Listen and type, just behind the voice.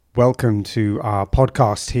Welcome to our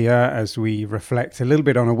podcast here as we reflect a little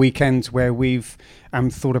bit on a weekend where we've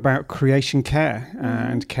thought about creation care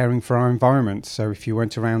and caring for our environment. So if you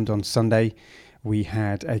went around on Sunday, we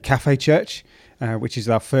had a cafe church, which is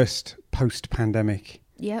our first post-pandemic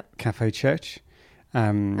cafe church.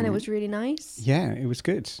 And it was really nice. Yeah, it was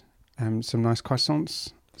good. Some nice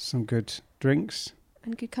croissants, some good drinks.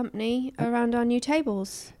 And good company around our new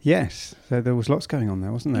tables. Yes, so there was lots going on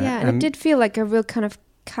there, wasn't there? Yeah, and it did feel like a real kind of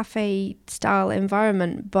cafe style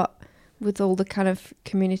environment, but with all the kind of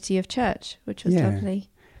community of church, which was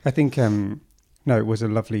lovely. I think it was a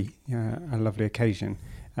lovely occasion.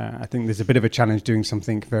 I think there's a bit of a challenge doing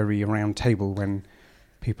something very round table when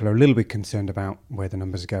people are a little bit concerned about where the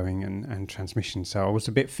numbers are going and transmission. So I was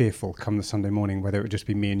a bit fearful come the Sunday morning whether it would just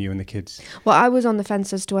be me and you and the kids. Well, I was on the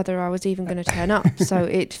fence as to whether I was even going to turn up. So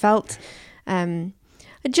it felt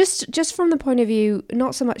just from the point of view,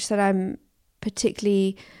 not so much that I'm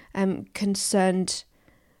particularly concerned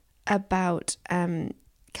about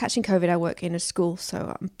catching COVID. I work in a school,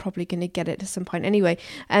 so I'm probably going to get it at some point anyway.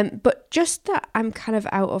 But just that I'm kind of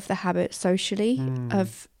out of the habit socially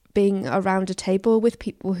of being around a table with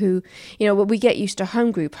people who, we get used to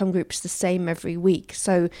home group. Home group's the same every week,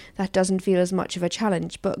 so that doesn't feel as much of a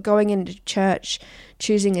challenge. But going into church,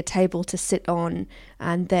 choosing a table to sit on,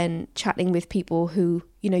 and then chatting with people who,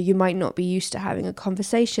 you might not be used to having a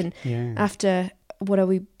conversation after,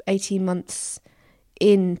 18 months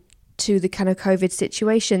into the kind of COVID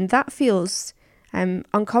situation, that feels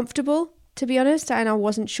uncomfortable, to be honest. And I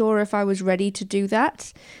wasn't sure if I was ready to do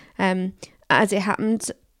that. As it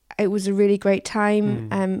happened, it was a really great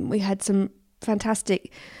time. We had some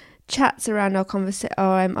fantastic chats around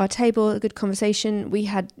our table, a good conversation. We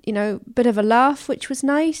had, a bit of a laugh, which was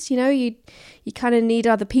nice. You kind of need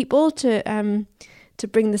other people to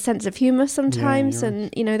bring the sense of humour sometimes,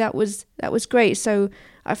 and that was great. So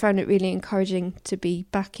I found it really encouraging to be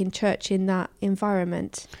back in church in that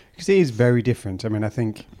environment. Because it is very different. I mean, I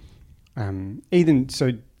think even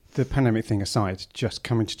so, the pandemic thing aside, just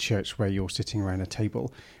coming to church where you're sitting around a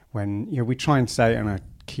table, when we try and say, and I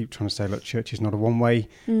keep trying to say, look, church is not a one-way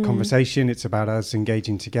conversation. It's about us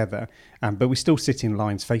engaging together, but we still sit in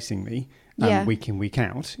lines facing me. Week in, week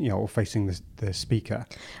out, or facing the speaker.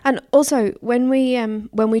 And also, when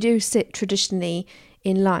we do sit traditionally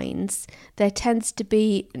in lines, there tends to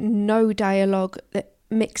be no dialogue that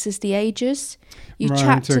mixes the ages. You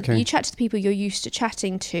chat to the people you're used to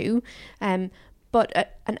chatting to,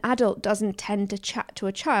 but an adult doesn't tend to chat to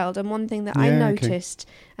a child. And one thing that I noticed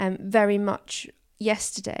very much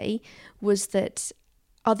yesterday was that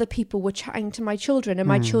other people were chatting to my children, and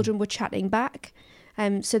my children were chatting back.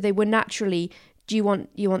 So they were naturally, do you want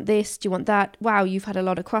this? Do you want that? Wow, you've had a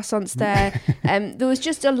lot of croissants there. There was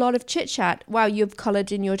just a lot of chit chat. Wow, you've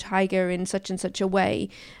coloured in your tiger in such and such a way.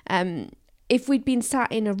 If we'd been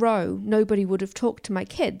sat in a row, nobody would have talked to my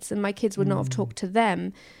kids, and my kids would not have talked to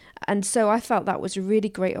them. And so I felt that was a really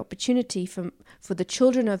great opportunity for the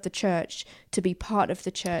children of the church to be part of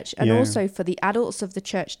the church, and also for the adults of the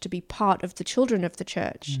church to be part of the children of the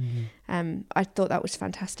church. I thought that was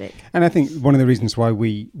fantastic. And I think one of the reasons why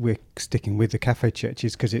we're sticking with the cafe church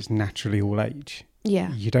is because it's naturally all age.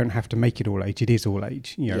 Yeah. You don't have to make it all age. It is all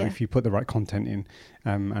age, if you put the right content in.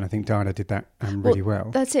 And I think Diana did that really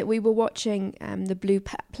well. That's it. We were watching the Blue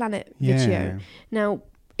Planet video. Now,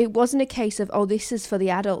 it wasn't a case of, this is for the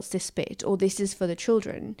adults, this bit, or this is for the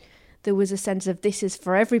children. There was a sense of this is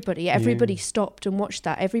for everybody. Everybody stopped and watched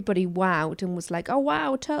that. Everybody wowed and was like, oh,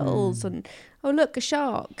 wow, turtles, and oh, look, a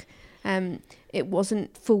shark. It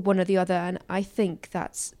wasn't for one or the other. And I think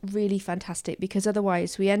that's really fantastic, because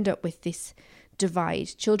otherwise we end up with this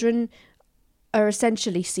divide. Children are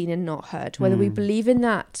essentially seen and not heard. Whether we believe in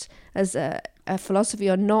that as a philosophy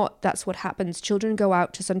or not, that's what happens. Children go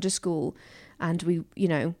out to Sunday school, and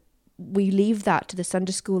we leave that to the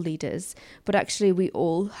Sunday school leaders, but actually we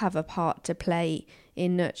all have a part to play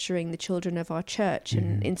in nurturing the children of our church.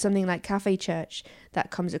 And in something like Cafe Church,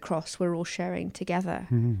 that comes across. We're all sharing together.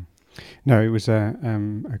 No, it was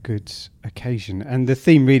a good occasion. And the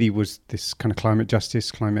theme really was this kind of climate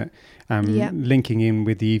justice, linking in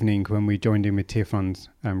with the evening when we joined in with Tearfund's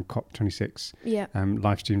COP26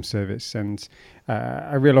 live stream service. And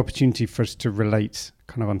a real opportunity for us to relate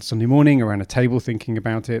kind of on Sunday morning around a table thinking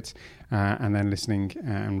about it, and then listening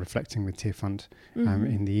and reflecting with Tearfund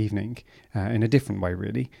in the evening in a different way,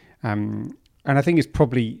 really. And I think it's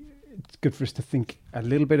good for us to think a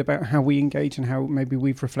little bit about how we engage and how maybe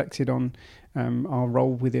we've reflected on our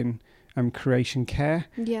role within creation care.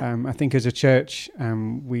 I think as a church,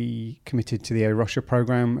 we committed to the A Rocha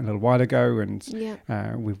programme a little while ago, and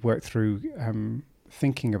we've worked through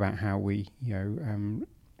thinking about how we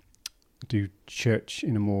do church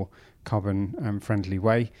in a more carbon friendly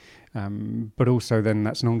way. But also then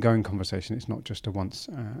that's an ongoing conversation. It's not just a once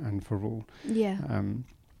and for all. Yeah.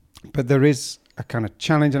 But there is a kind of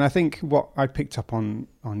challenge. And I think what I picked up on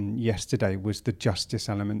yesterday was the justice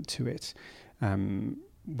element to it.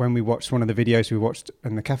 When we watched one of the videos we watched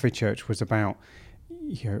in the Cafe Church was about,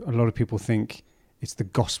 a lot of people think it's the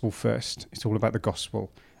gospel first. It's all about the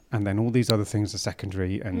gospel. And then all these other things are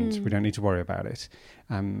secondary and we don't need to worry about it.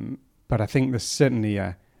 But I think there's certainly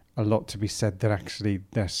a lot to be said that actually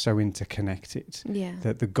they're so interconnected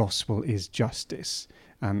that the gospel is justice.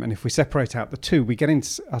 And if we separate out the two, we get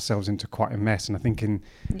ourselves into quite a mess. And I think in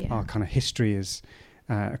our kind of history as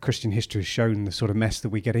Christian history has shown the sort of mess that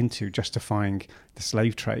we get into, justifying the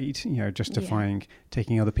slave trade, justifying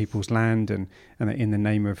taking other people's land and in the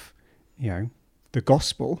name of, the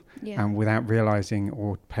gospel, without realizing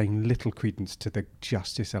or paying little credence to the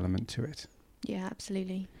justice element to it. Yeah,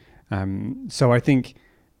 absolutely. So I think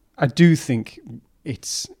that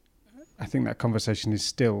conversation is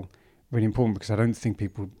still really important, because I don't think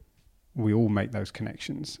we all make those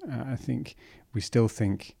connections. I think we still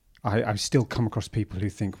think, I still come across people who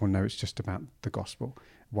think, well, no, it's just about the gospel.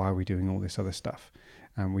 Why are we doing all this other stuff?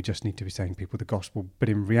 We just need to be saying people the gospel. But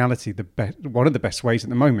in reality, one of the best ways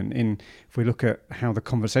at the moment, if we look at how the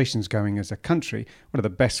conversation's going as a country, one of the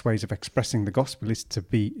best ways of expressing the gospel is to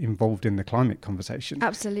be involved in the climate conversation.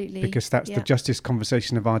 Absolutely. Because that's the justice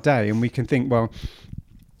conversation of our day. And we can think, well,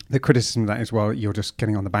 the criticism of that is, well, you're just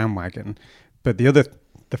getting on the bandwagon. But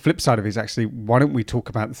the flip side of it is actually, why don't we talk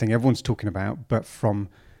about the thing everyone's talking about, but from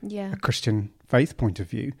a Christian faith point of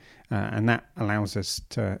view, and that allows us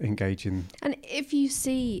to engage in. And if you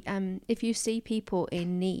see people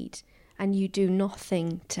in need and you do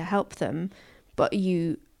nothing to help them, but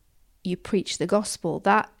you preach the gospel,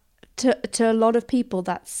 that to a lot of people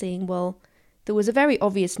that's seeing, well, there was a very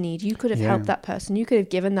obvious need. You could have helped that person. You could have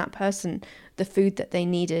given that person the food that they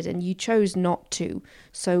needed, and you chose not to.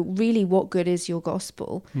 So really, what good is your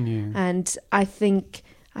gospel? Yeah. And I think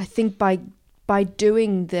by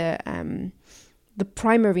doing the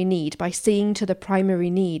primary need, by seeing to the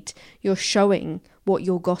primary need, you're showing what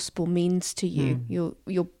your gospel means to you.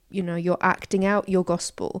 You're acting out your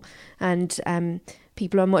gospel, and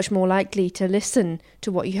people are much more likely to listen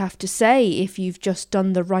to what you have to say if you've just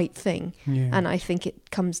done the right thing. Yeah. And I think it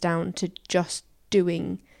comes down to just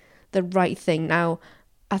doing the right thing. Now,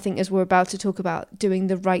 I think as we're about to talk about, doing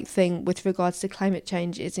the right thing with regards to climate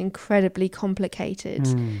change is incredibly complicated,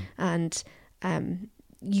 and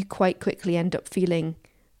you quite quickly end up feeling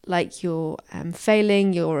like you're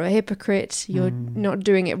failing, you're a hypocrite, you're not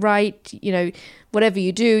doing it right, whatever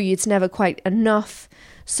you do, it's never quite enough.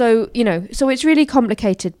 So it's really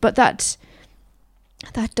complicated, but that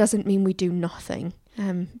doesn't mean we do nothing,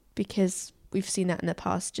 because we've seen that in the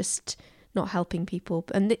past, just not helping people.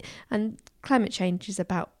 And climate change is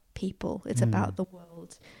about people, it's about the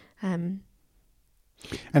world. And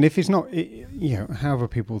if it's not, however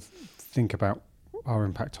people think about our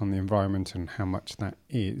impact on the environment and how much that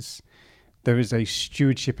is, there is a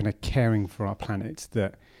stewardship and a caring for our planet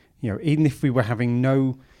that, even if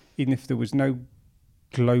there was no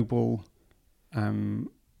global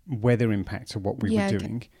weather impact of what we were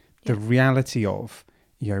doing, the reality of,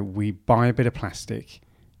 we buy a bit of plastic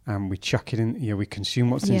and we chuck it in, we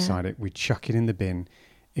consume what's inside it, we chuck it in the bin.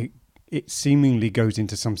 It seemingly goes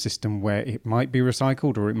into some system where it might be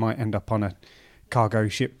recycled, or it might end up on a cargo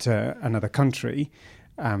ship to another country.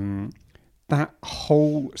 That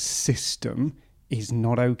whole system is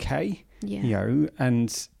not okay.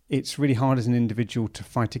 And it's really hard as an individual to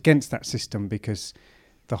fight against that system, because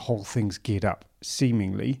the whole thing's geared up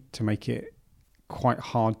seemingly to make it quite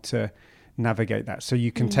hard to navigate that. So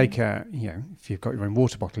you can take if you've got your own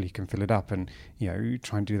water bottle, you can fill it up and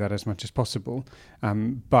try and do that as much as possible,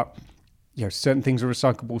 but certain things are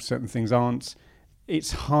recyclable, certain things aren't.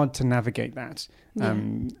 It's hard to navigate that.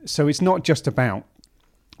 So it's not just about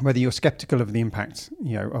whether you're skeptical of the impact,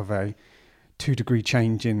 of a 2-degree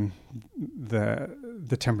change in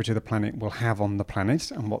the temperature of the planet will have on the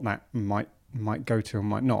planet, and what that might go to and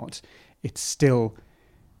might not. It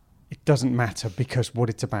doesn't matter, because what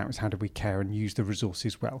it's about is how do we care and use the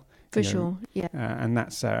resources well. For sure, yeah. And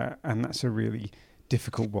that's a really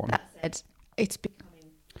difficult one. That said, it's becoming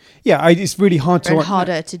it's really hard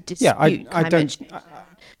harder to dispute climate change.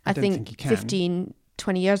 I think 15,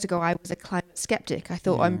 20 years ago, I was a climate skeptic. I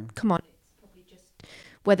thought, come on, it's probably just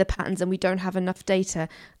weather patterns and we don't have enough data.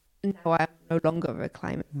 Now I'm no longer a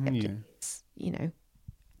climate skeptic. It's,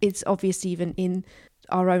 it's obvious even in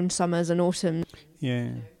our own summers and autumns.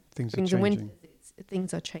 Things are changing. And winters,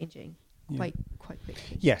 things are changing quite quickly.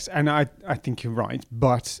 Yes, and I think you're right.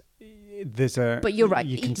 But there's a. But you're right.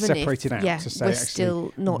 You can even separate if, it out to say we're actually,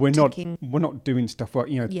 still not we're taking... not doing stuff well.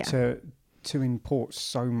 You know, Yeah. to import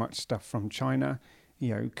so much stuff from China, you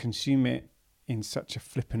know, consume it in such a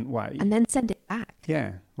flippant way, and then send it back.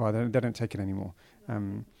 Yeah, well, they don't take it anymore.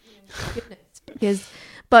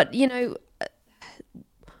 But you know,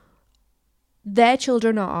 their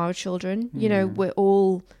children are our children. You know, we're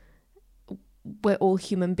all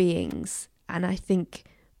human beings, and I think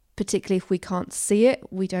particularly if we can't see it,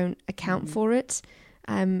 we don't account for it,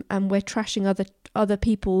 and we're trashing other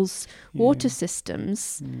people's water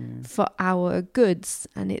systems for our goods,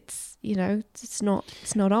 and it's, you know, it's not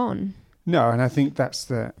on. No, and I think that's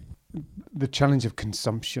the challenge of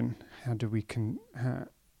consumption. How do we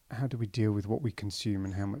deal with what we consume,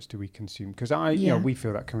 and how much do we consume? Because you know, we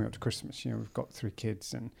feel that coming up to Christmas. You know, we've got 3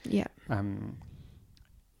 kids, and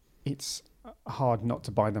it's hard not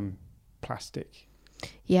to buy them plastic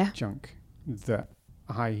junk that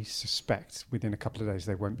I suspect within a couple of days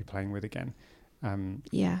they won't be playing with again. And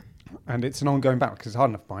it's an ongoing battle, because it's hard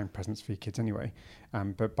enough buying presents for your kids anyway,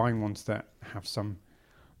 but buying ones that have some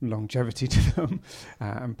longevity to them,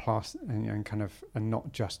 and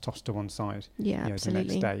not just tossed to one side the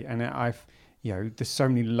next day. And I've, you know, there's so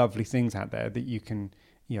many lovely things out there that you can,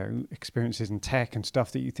 you know, experiences in tech and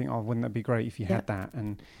stuff that you think, oh, wouldn't that be great if you had that?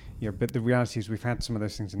 And, you know, but the reality is we've had some of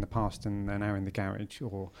those things in the past, and they're now in the garage,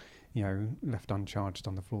 or, you know, left uncharged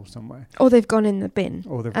on the floor somewhere, or they've gone in the bin.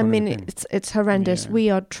 It's horrendous. We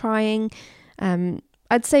are trying,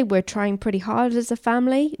 I'd say we're trying pretty hard as a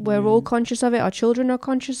family. We're all conscious of it. Our children are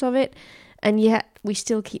conscious of it. And yet we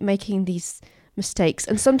still keep making these mistakes.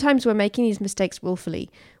 And sometimes we're making these mistakes willfully.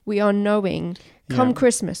 We are knowing, come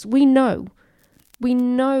Christmas, we know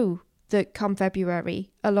that come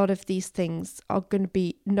February, a lot of these things are going to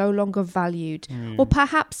be no longer valued. Or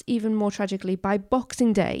perhaps even more tragically, by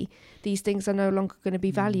Boxing Day, these things are no longer going to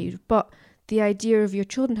be valued. But the idea of your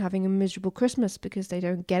children having a miserable Christmas because they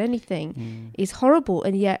don't get anything is horrible.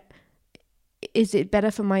 And yet, is it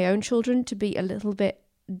better for my own children to be a little bit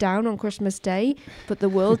down on Christmas Day, but the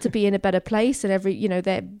world to be in a better place, and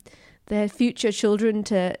their future children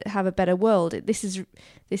to have a better world? This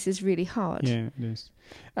is really hard. Yeah, it is.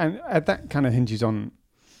 And that kind of hinges on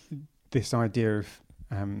this idea of,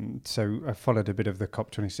 so I followed a bit of the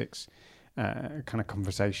COP26 kind of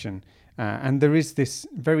conversation, and there is this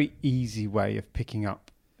very easy way of picking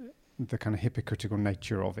up the kind of hypocritical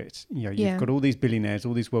nature of it. You know, you've got all these billionaires,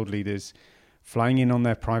 all these world leaders flying in on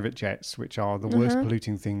their private jets, which are the worst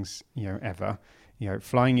polluting things, you know, ever. You know,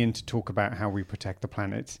 flying in to talk about how we protect the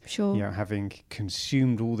planet. Sure. You know, having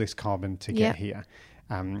consumed all this carbon to get here.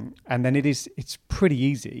 And then it's pretty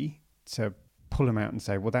easy to pull them out and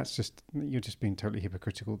say, well, you're just being totally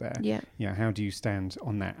hypocritical there. Yeah. You know, how do you stand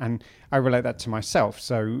on that? And I relate that to myself.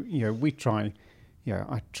 So, you know,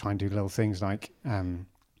 I try and do little things like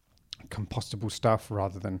compostable stuff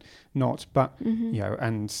rather than not, but, you know,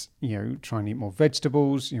 and, you know, try and eat more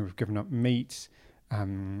vegetables. You know, we've given up meat, you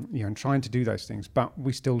know, and trying to do those things, but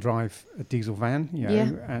we still drive a diesel van, you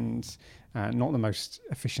know, and not the most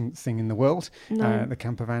efficient thing in the world. No. The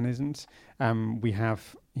camper van isn't. We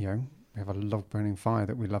have a log burning fire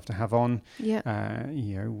that we love to have on. Yeah.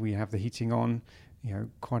 You know, we have the heating on, you know,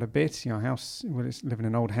 quite a bit. You know, live in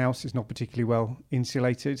an old house. It's not particularly well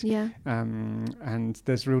insulated. Yeah. And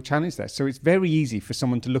there's a real challenge there. So it's very easy for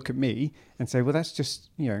someone to look at me and say, well, that's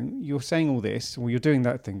just, you know, you're saying all this, or you're doing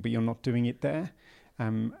that thing, but you're not doing it there.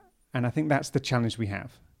 And I think that's the challenge we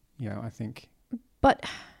have. You know, I think. But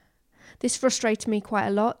this frustrates me quite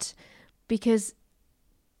a lot because,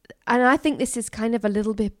 and I think this is kind of a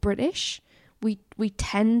little bit British. We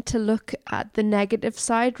tend to look at the negative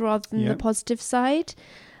side rather than the positive side.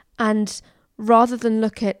 And rather than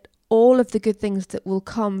look at all of the good things that will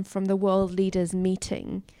come from the world leaders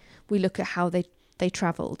meeting, we look at how they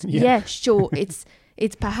travelled. Yeah, sure,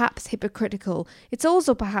 it's perhaps hypocritical. It's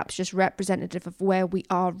also perhaps just representative of where we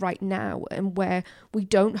are right now and where we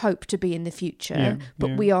don't hope to be in the future,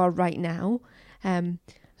 but we are right now.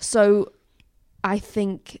 So I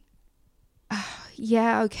think,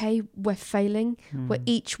 okay, we're failing. We're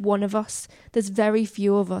each one of us. There's very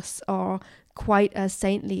few of us are quite as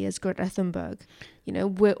saintly as Greta Thunberg. You know,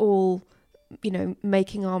 we're all, you know,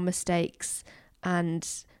 making our mistakes and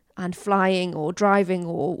flying or driving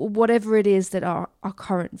or whatever it is that are our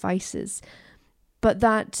current vices. But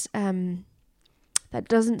that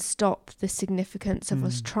doesn't stop the significance of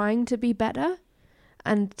us trying to be better.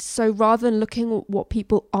 And so rather than looking at what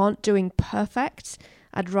people aren't doing perfect,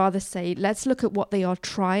 I'd rather say, let's look at what they are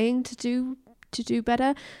trying to do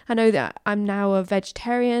better. I know that I'm now a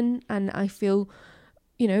vegetarian and I feel,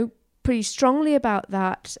 you know, pretty strongly about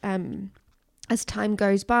that. as time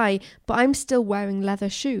goes by, but I'm still wearing leather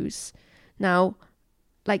shoes. Now,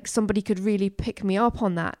 like, somebody could really pick me up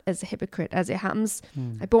on that as a hypocrite as it happens.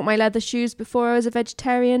 I bought my leather shoes before I was a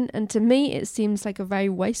vegetarian, and to me it seems like a very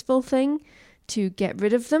wasteful thing to get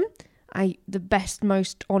rid of them. The best,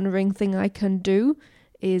 most honouring thing I can do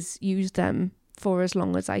is use them for as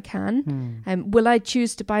long as I can. Will I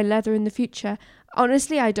choose to buy leather in the future?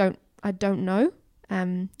 Honestly, I don't know.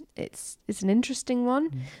 It's an interesting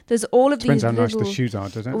one. There's all of Depends these how nice the shoes are,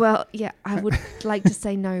 does it? Well, yeah, I would like to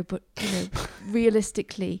say no, but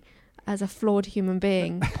realistically, as a flawed human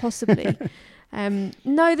being, possibly.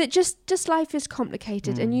 No, that just life is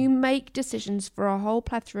complicated, and you make decisions for a whole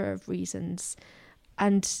plethora of reasons.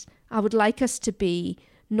 And I would like us to be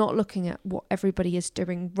not looking at what everybody is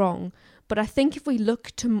doing wrong, but I think if we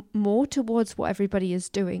look more towards what everybody is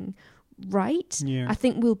doing right, I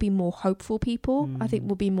think we'll be more hopeful people. I think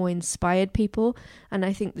we'll be more inspired people, and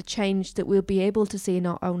I think the change that we'll be able to see in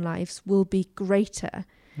our own lives will be greater,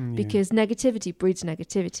 because negativity breeds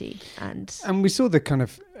negativity. And we saw the kind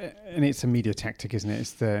of, and it's a media tactic, isn't it?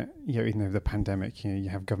 It's the, even though the pandemic, you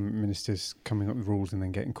have government ministers coming up with rules and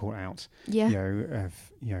then getting caught out,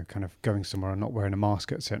 of kind of going somewhere and not wearing a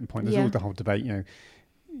mask at a certain point. There's always the whole debate,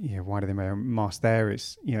 why do they wear a mask there?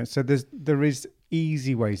 It's, so there is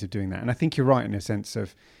easy ways of doing that. And I think you're right in a sense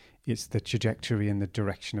of it's the trajectory and the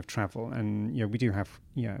direction of travel. And, we do have,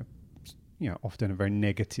 often a very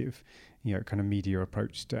negative, kind of media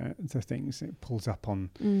approach to things. It pulls up on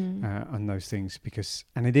those things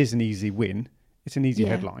and it is an easy win. It's an easy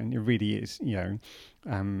headline. It really is,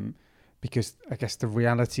 because I guess the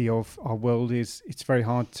reality of our world is it's very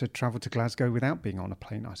hard to travel to Glasgow without being on a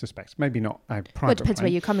plane, I suspect. Maybe not a private Well, it depends plane,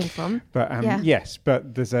 where you're coming from. But yes,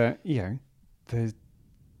 but there's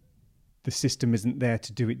the system isn't there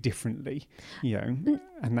to do it differently, and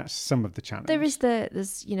that's some of the challenge. There's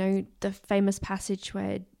the famous passage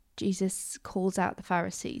where Jesus calls out the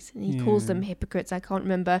Pharisees, and he calls them hypocrites. I can't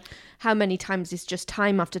remember how many times. It's just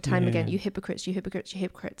time after time again. You hypocrites, you hypocrites, you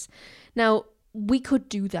hypocrites. Now, we could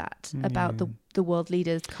do that about the world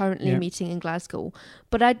leaders currently meeting in Glasgow.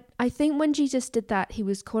 But I think when Jesus did that, he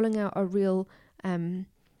was calling out a real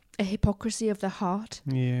a hypocrisy of the heart.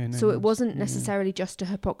 So it wasn't necessarily just a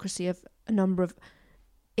hypocrisy of a number of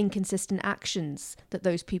inconsistent actions that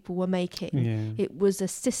those people were making. It was a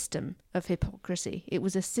system of hypocrisy. It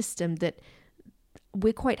was a system that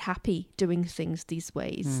we're quite happy doing things these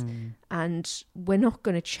ways, and we're not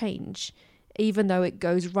going to change, even though it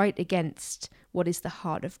goes right against what is the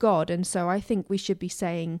heart of God. And so I think we should be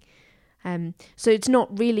saying, so it's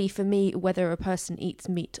not really for me whether a person eats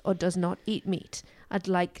meat or does not eat meat. I'd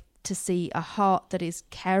like to see a heart that is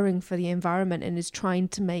caring for the environment and is trying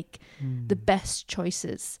to make the best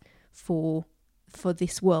choices for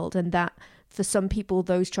this world, and that for some people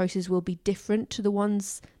those choices will be different to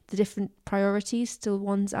the different priorities to the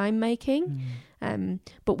ones I'm making.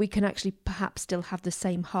 But we can actually perhaps still have the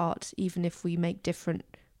same heart even if we make different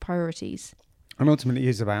priorities. And ultimately it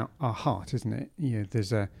is about our heart, isn't it?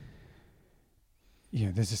 There's a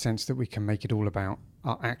sense that we can make it all about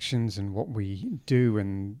our actions and what we do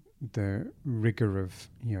and the rigor of,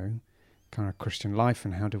 kind of Christian life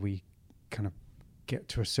and how do we kind of get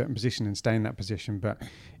to a certain position and stay in that position. But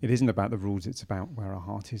it isn't about the rules, it's about where our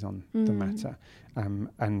heart is on the matter.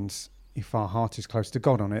 And if our heart is close to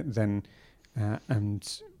God on it, then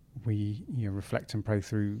and we reflect and pray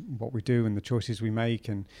through what we do and the choices we make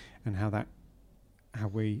and how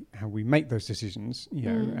we make those decisions,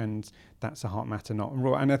 and that's a heart matter, not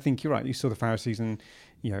raw. And I think you're right. You saw the Pharisees, and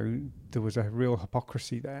there was a real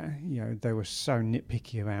hypocrisy there. They were so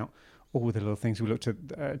nitpicky about all the little things. We looked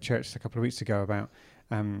at church a couple of weeks ago about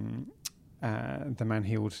the man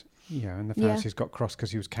healed, and the Pharisees got cross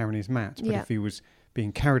because he was carrying his mat. But if he was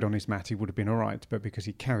being carried on his mat, he would have been all right. But because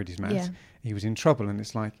he carried his mat, he was in trouble. And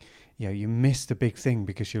it's like, you miss the big thing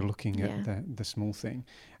because you're looking at the small thing.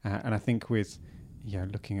 And I think with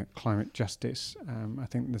looking at climate justice, I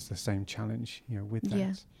think there's the same challenge, with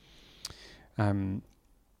that.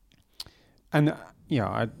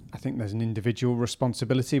 I think there's an individual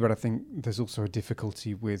responsibility, but I think there's also a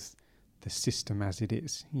difficulty with the system as it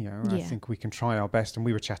is. I think we can try our best, and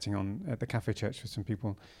we were chatting at the Cafe Church with some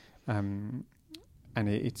people, and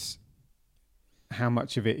it's how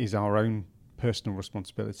much of it is our own personal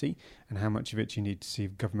responsibility and how much of it you need to see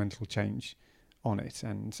governmental change on it.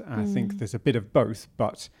 And I think there's a bit of both,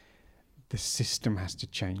 but the system has to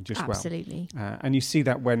change as well. Absolutely. And you see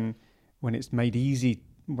that when it's made easy,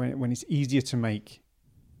 when it's easier to make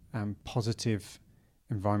positive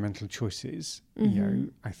environmental choices,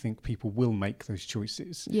 I think people will make those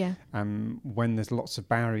choices. When there's lots of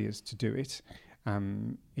barriers to do it,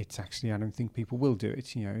 it's actually, I don't think people will do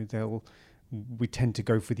it. We tend to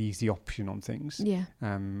go for the easy option on things. Yeah.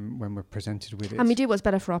 When we're presented with it, and we do what's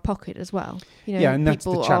better for our pocket as well. And that's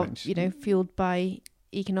the challenge. Are, fueled by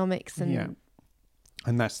economics and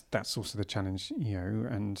and that's also the challenge.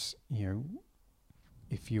 And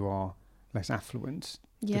if you are less affluent,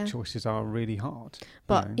 the choices are really hard.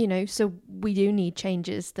 But so we do need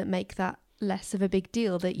changes that make that less of a big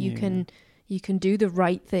deal. That you can do the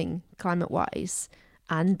right thing climate wise,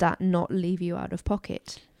 and that not leave you out of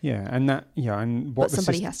pocket. Yeah, and that and what but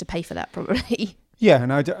somebody has to pay for that probably.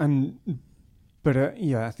 But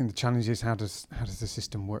I think the challenge is how does the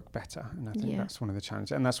system work better, and I think that's one of the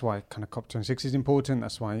challenges, and that's why kind of COP26 is important.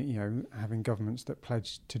 That's why having governments that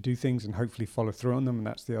pledge to do things and hopefully follow through on them, and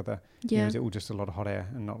that's the other. Is it all just a lot of hot air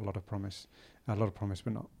and not a lot of promise? A lot of promise,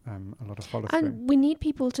 but not a lot of follow through. And we need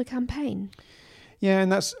people to campaign. Yeah,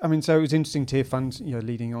 and so it was interesting. Tearfund,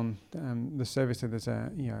 leading on the service. So there's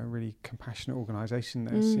a really compassionate organisation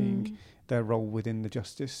there, seeing their role within the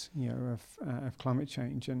justice, of climate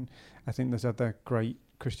change, and I think there's other great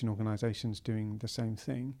Christian organisations doing the same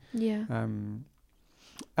thing. Yeah. And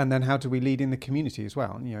then how do we lead in the community as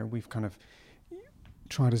well? We've kind of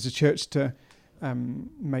tried as a church to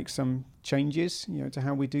make some changes, to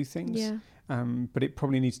how we do things. Yeah. But it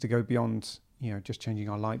probably needs to go beyond. Just changing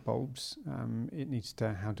our light bulbs. It needs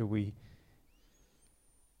to, how do we,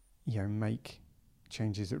 make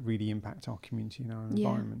changes that really impact our community and our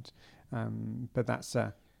environment. But that's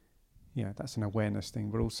that's an awareness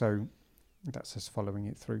thing, but also that's us following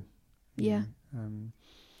it through. Yeah.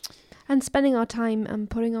 And spending our time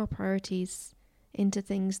and putting our priorities into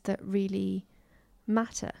things that really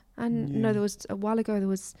matter. And there was a while ago, there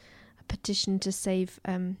was a petition to save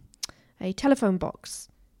a telephone box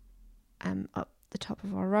up the top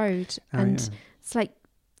of our road, it's like,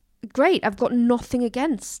 great, I've got nothing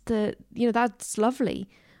against that's lovely,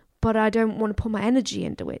 but I don't want to put my energy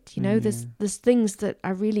into it. There's things that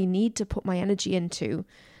I really need to put my energy into.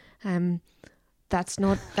 That's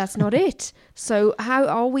not it. So how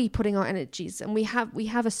are we putting our energies? And we have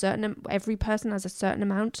every person has a certain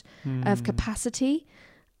amount of capacity,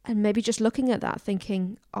 and maybe just looking at that,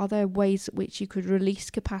 thinking, are there ways which you could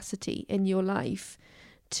release capacity in your life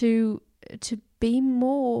to be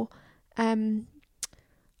more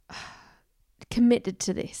committed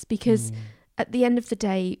to this? Because at the end of the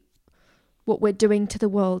day, what we're doing to the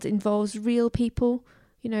world involves real people.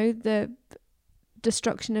 The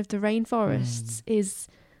destruction of the rainforests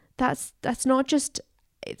that's not just,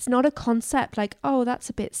 it's not a concept like, oh, that's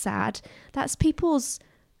a bit sad. That's people's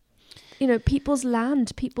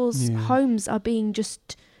land, people's homes are being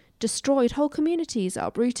just destroyed. Whole communities are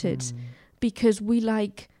uprooted because we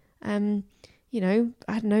like I don't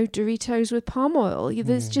know, Doritos with palm oil.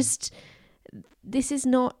 There's just, these are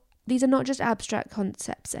not just abstract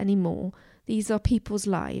concepts anymore. These are people's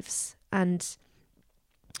lives, and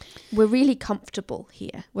we're really comfortable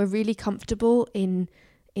here. We're really comfortable in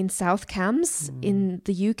South Cambs, in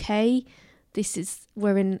the UK.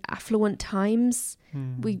 We're in affluent times.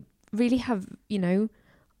 We really have,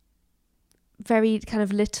 very kind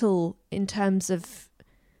of little in terms of,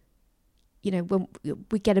 when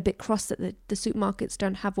we get a bit cross that the supermarkets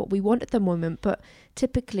don't have what we want at the moment, but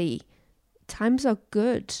typically times are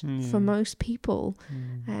good for most people.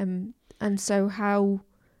 And so how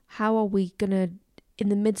are we going to, in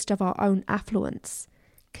the midst of our own affluence,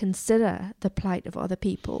 consider the plight of other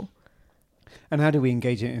people? And how do we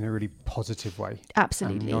engage it in a really positive way?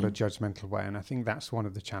 Absolutely. Not a judgmental way. And I think that's one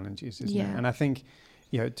of the challenges, isn't it? And I think,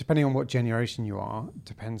 depending on what generation you are,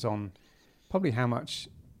 depends on probably how much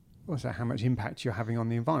impact you're having on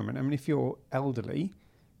the environment. I mean, if you're elderly,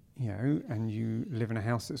 and you live in a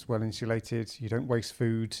house that's well insulated, you don't waste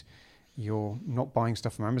food, you're not buying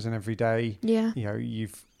stuff from Amazon every day. Yeah.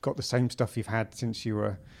 You've got the same stuff you've had since you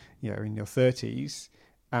were, in your 30s.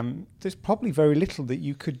 There's probably very little that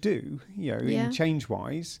you could do, in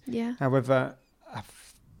change-wise. Yeah. However, a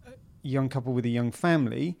young couple with a young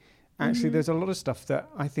family, actually, there's a lot of stuff that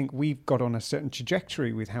I think we've got on a certain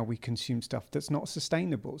trajectory with how we consume stuff that's not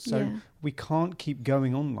sustainable. So we can't keep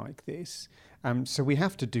going on like this. So we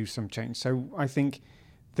have to do some change. So I think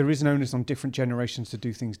there is an onus on different generations to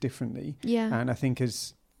do things differently. Yeah. And I think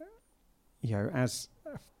as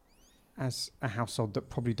a household that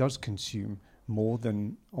probably does consume more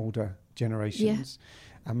than older generations,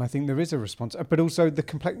 I think there is a response. But also the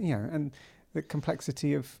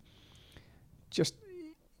complexity of just,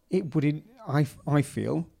 I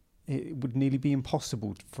feel it would nearly be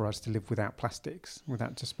impossible for us to live without plastics,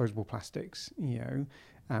 without disposable plastics.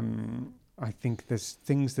 I think there's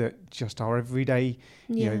things that just are everyday,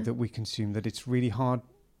 that we consume, that it's really hard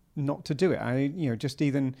not to do it. Just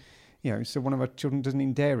even, so one of our children doesn't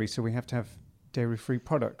eat dairy, so we have to have dairy-free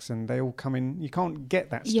products, and they all come in. You can't get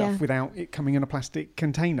that stuff without it coming in a plastic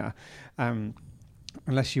container,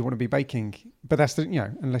 unless you want to be baking. But that's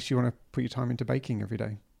unless you want to put your time into baking every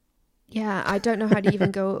day. Yeah, I don't know how to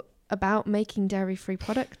even go about making dairy-free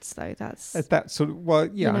products, though. That's sort of, a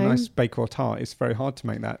nice Bakewell tart. It's very hard to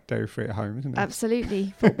make that dairy-free at home, isn't it?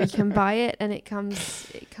 Absolutely, but we can buy it, and it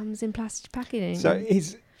comes in plastic packaging. So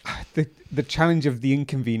is the challenge of the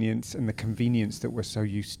inconvenience and the convenience that we're so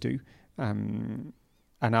used to, and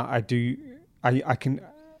I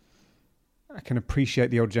can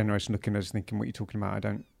appreciate the old generation looking at us thinking, what you're talking about, I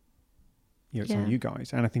don't, it's on you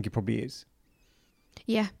guys, and I think it probably is.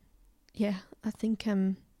 Yeah, I think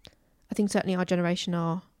certainly our generation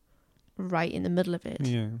are right in the middle of it.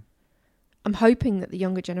 Yeah. I'm hoping that the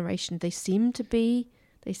younger generation, there seems to be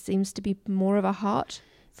more of a heart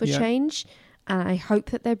for change, and I hope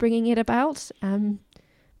that they're bringing it about,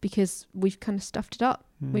 because we've kind of stuffed it up.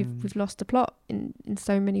 We've lost the plot in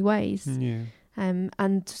so many ways. Yeah.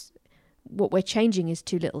 And what we're changing is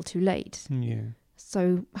too little, too late. Yeah.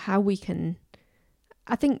 So how we can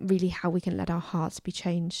let our hearts be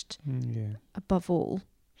changed above all.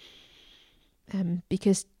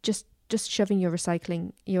 Because just shoving your plastic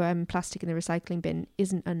in the recycling bin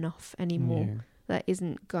isn't enough anymore. Yeah. That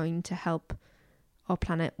isn't going to help our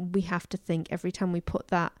planet. We have to think every time we put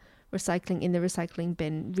that recycling in the recycling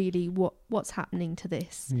bin, really what's happening to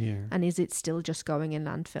this? Yeah. And is it still just going in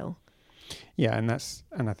landfill? Yeah, and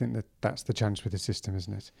I think that's the challenge with the system,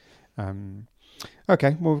 isn't it?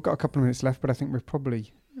 Okay, well, we've got a couple of minutes left, but I think we've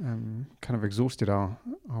probably kind of exhausted our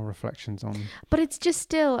reflections on. But it's just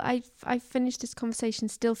still, I finished this conversation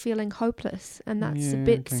still feeling hopeless, and that's a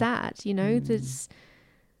bit sad.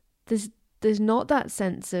 There's not that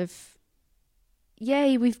sense of,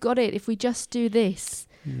 yay, we've got it. If we just do this,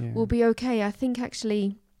 we'll be okay. I think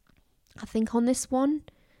on this one,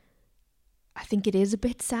 I think it is a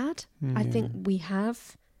bit sad. I think we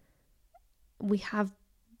have,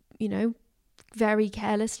 very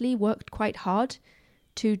carelessly worked quite hard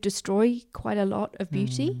to destroy quite a lot of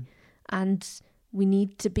beauty, and we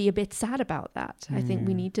need to be a bit sad about that. I think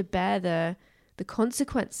we need to bear the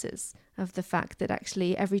consequences of the fact that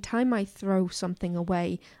actually every time I throw something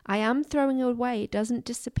away, I am throwing it away. It doesn't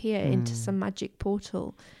disappear into some magic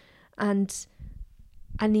portal, and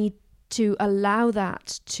I need to allow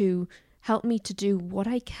that to help me to do what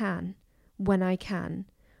I can when I can,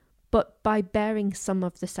 but by bearing some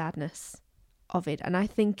of the sadness of it. And I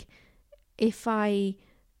think if I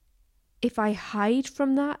hide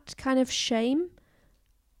from that kind of shame,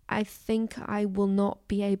 I think I will not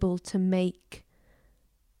be able to make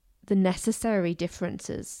the necessary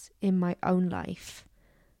differences in my own life.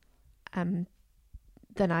 Then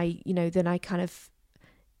I kind of,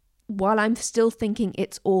 while I'm still thinking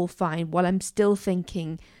it's all fine, while I'm still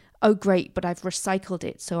thinking, oh great, but I've recycled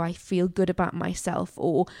it, so I feel good about myself,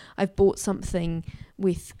 or I've bought something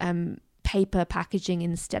with paper packaging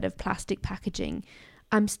instead of plastic packaging,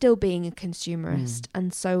 I'm still being a consumerist.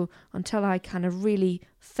 And so until I kind of really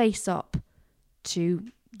face up to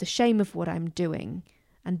the shame of what I'm doing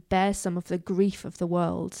and bear some of the grief of the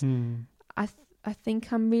world, I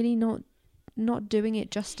think I'm really not doing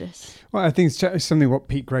it justice. Well, I think it's something what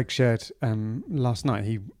Pete Gregg shared last night.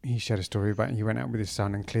 He shared a story about he went out with his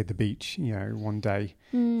son and cleared the beach, one day,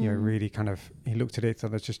 really kind of, he looked at it,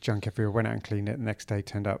 thought there's just junk everywhere, went out and cleaned it. The next day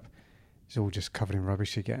turned up, it's all just covered in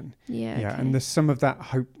rubbish again. Yeah. Okay. And there's some of that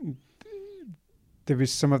hope. There is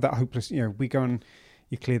some of that hopeless, we go and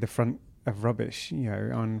you clear the front of rubbish,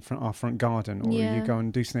 on our front garden, or you go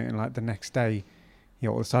and do something like the next day,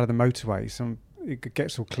 on the side of the motorway, it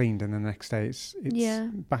gets all cleaned, and the next day it's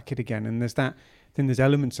back it again. And there's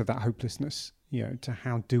elements of that hopelessness, to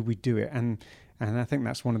how do we do it? And I think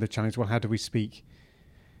that's one of the challenges. Well, how do we speak,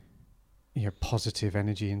 positive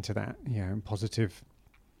energy into that, and positive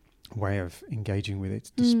way of engaging with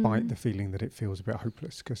it, despite the feeling that it feels a bit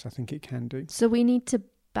hopeless, because I think it can do. So we need to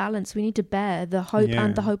balance, we need to bear the hope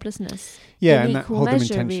and the hopelessness. Yeah, in and equal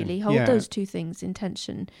measure, really. Hold those two things in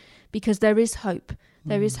tension, because there is hope.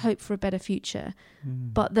 There is hope for a better future.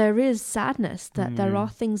 But there is sadness that there are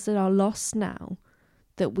things that are lost now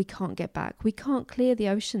that we can't get back. We can't clear the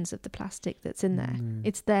oceans of the plastic that's in there.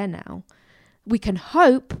 It's there now. We can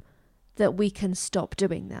hope that we can stop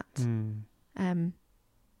doing that.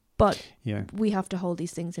 But we have to hold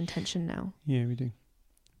these things in tension now. Yeah, we do.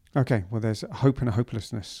 Okay, well, there's a hope and a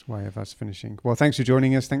hopelessness way of us finishing. Well, thanks for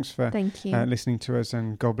joining us. Thanks for listening to us,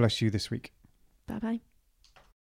 and God bless you this week. Bye-bye.